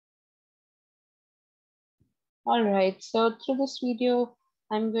All right, so through this video,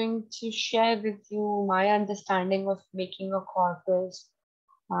 I'm going to share with you my understanding of making a corpus.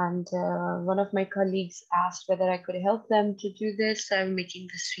 And one of my colleagues asked whether I could help them to do this. So I'm making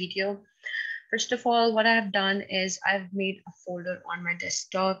this video. First of all, what I've done is I've made a folder on my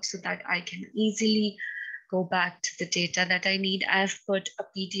desktop so that I can easily go back to the data that I need. I've put a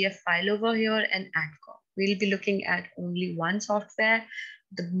PDF file over here and Anchor. We'll be looking at only one software,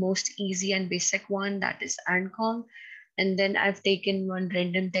 the most easy and basic one, that is Anchor. And then I've taken one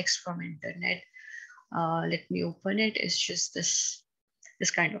random text from internet. Let me open it. It's just this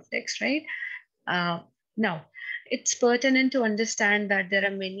kind of text, right? Now, it's pertinent to understand that there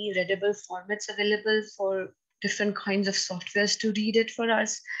are many readable formats available for different kinds of softwares to read it for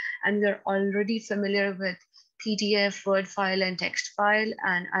us. And we're already familiar with PDF, Word file, and text file.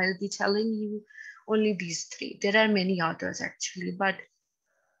 And I'll be telling you only these three. There are many others actually, but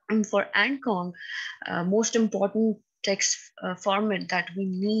for Ancong, most important text format that we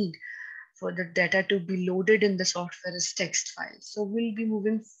need for the data to be loaded in the software is text file. So we'll be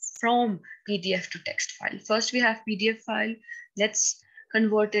moving from PDF to text file. First, we have PDF file. Let's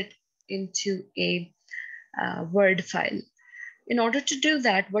convert it into a Word file. In order to do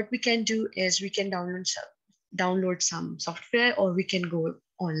that, what we can do is we can download some software, or we can go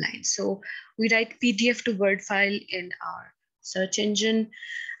online. So we write PDF to Word file in our search engine,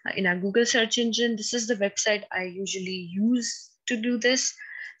 in our Google search engine. This is the website I usually use to do this.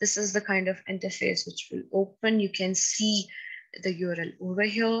 This is the kind of interface which will open. You can see the URL over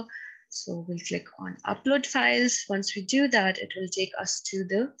here. So we'll click on upload files. Once we do that, it will take us to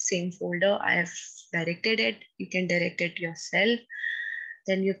the same folder. I have directed it. You can direct it yourself.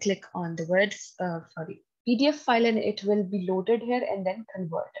 Then you click on the PDF file and it will be loaded here and then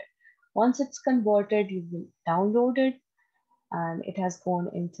converted. Once it's converted, you will download it and it has gone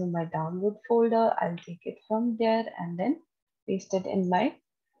into my download folder. I'll take it from there and then paste it in my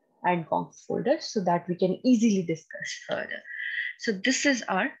Ancong folder so that we can easily discuss further. So this is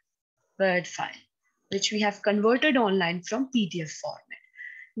our Word file, which we have converted online from PDF format.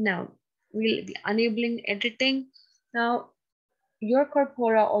 Now we'll be enabling editing. Now your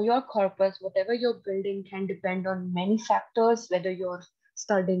corpora or your corpus, whatever you're building, can depend on many factors, whether you're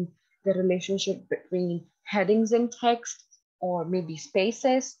studying the relationship between headings and text or maybe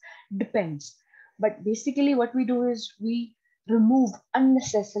spaces, depends. But basically what we do is we remove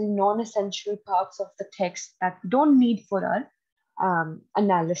unnecessary, non-essential parts of the text that we don't need for our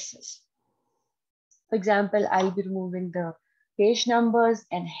analysis. For example, I'll be removing the page numbers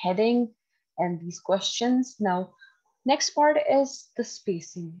and heading and these questions. Now, next part is the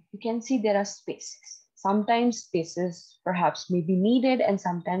spacing. You can see there are spaces. Sometimes spaces perhaps may be needed and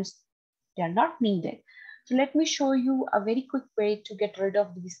sometimes they are not needed. So let me show you a very quick way to get rid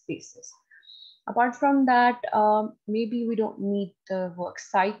of these spaces. Apart from that, maybe we don't need the works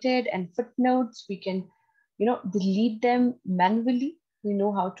cited and footnotes. We can, delete them manually. We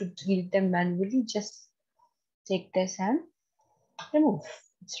know how to delete them manually. Just take this and remove.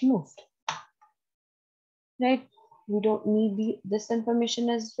 It's removed. Right? We don't need this information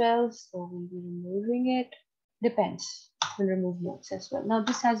as well. So we'll be removing it. Depends. We'll remove notes as well. Now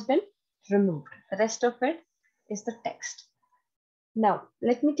this has been removed. The rest of it is the text. Now,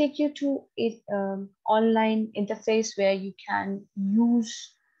 let me take you to an online interface where you can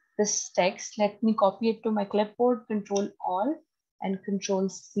use this text. Let me copy it to my clipboard, Control-Alt and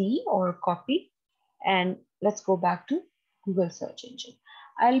Control-C or copy. And let's go back to Google search engine.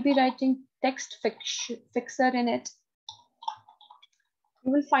 I'll be writing text fixer in it.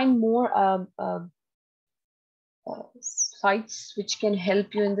 You will find more sites which can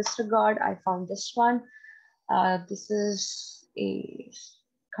help you in this regard. I found this one. This is a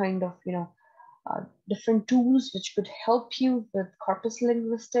kind of, different tools which could help you with corpus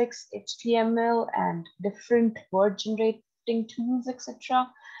linguistics, HTML, and different word generating tools, etc.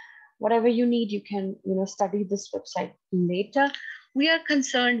 Whatever you need, you can, study this website later. We are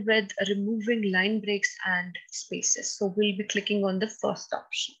concerned with removing line breaks and spaces. So we'll be clicking on the first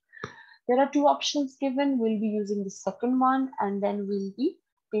option. There are two options given. We'll be using the second one, and then we'll be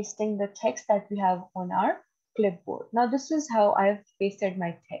pasting the text that we have on our clipboard. Now, this is how I've pasted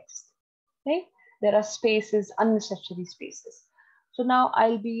my text. Okay, there are spaces, unnecessary spaces. So now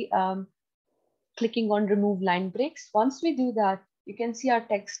I'll be clicking on remove line breaks. Once we do that, you can see our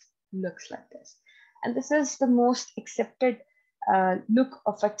text looks like this. And this is the most accepted look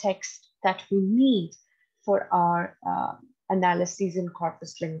of a text that we need for our analyses in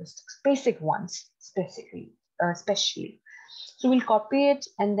corpus linguistics, basic ones especially. So we'll copy it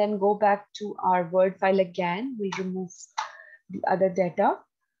and then go back to our Word file again. We'll remove the other data,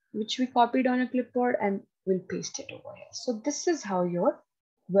 which we copied on a clipboard, and we'll paste it over here. So this is how your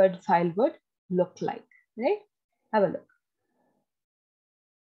Word file would look like, right? Have a look.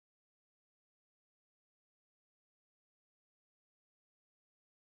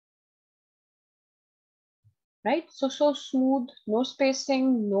 Right? So smooth, no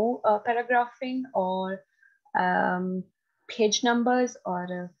spacing, no paragraphing or page numbers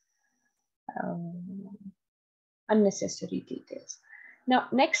or unnecessary details. Now,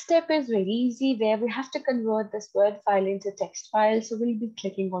 next step is very easy where we have to convert this Word file into text file. So we'll be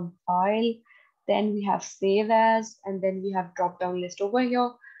clicking on File, then we have Save As, and then we have drop-down list over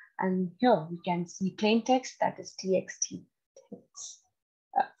here. And here we can see plain text, that is TXT text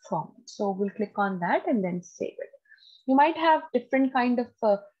format. So we'll click on that and then save it. You might have different kind of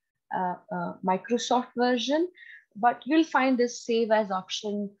Microsoft version, but you'll find this Save As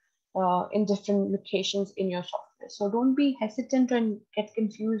option in different locations in your software. So don't be hesitant and get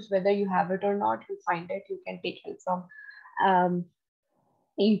confused whether you have it or not. You'll find it. You can take help from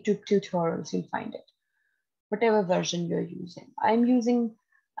YouTube tutorials. You'll find it, whatever version you're using. I'm using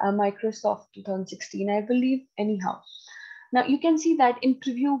Microsoft 2016, I believe. Anyhow, now you can see that in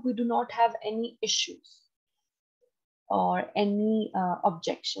preview, we do not have any issues or any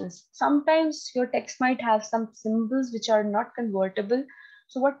objections. Sometimes your text might have some symbols which are not convertible.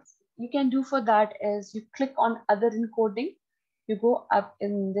 So what you can do for that is you click on other encoding, you go up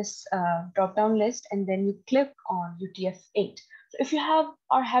in this drop-down list, and then you click on UTF-8. So if you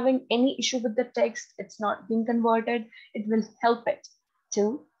are having any issue with the text, it's not being converted, it will help it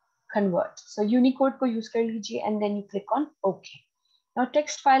to convert. So Unicode ko use kar lijiye, and then you click on OK. Now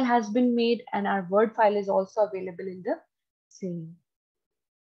text file has been made and our Word file is also available in the same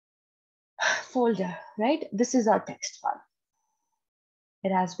folder, right? This is our text file.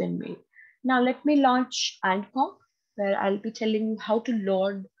 It has been made. Now let me launch AndConc, where I'll be telling you how to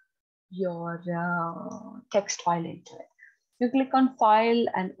load your text file into it. You click on File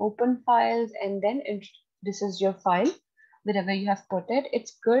and Open Files, and then this is your file. Wherever you have put it,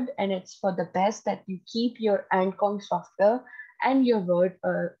 it's good and it's for the best that you keep your AndConc software and your Word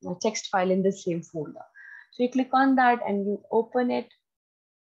text file in the same folder. So you click on that and you open it,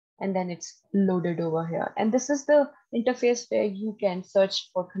 and then it's loaded over here. And this is the interface where you can search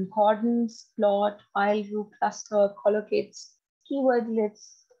for concordance, plot, file group, cluster, collocates, keyword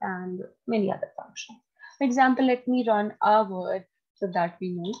lists, and many other functions. For example, let me run our Word so that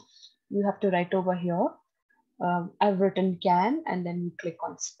we know. You have to write over here. I've written can, and then you click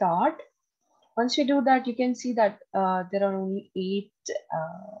on start. Once you do that, you can see that there are only 8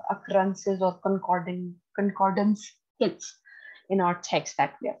 occurrences or concordance hits in our text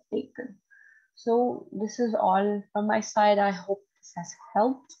that we have taken. So this is all from my side. I hope this has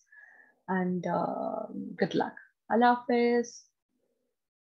helped, and good luck. Allah Hafiz.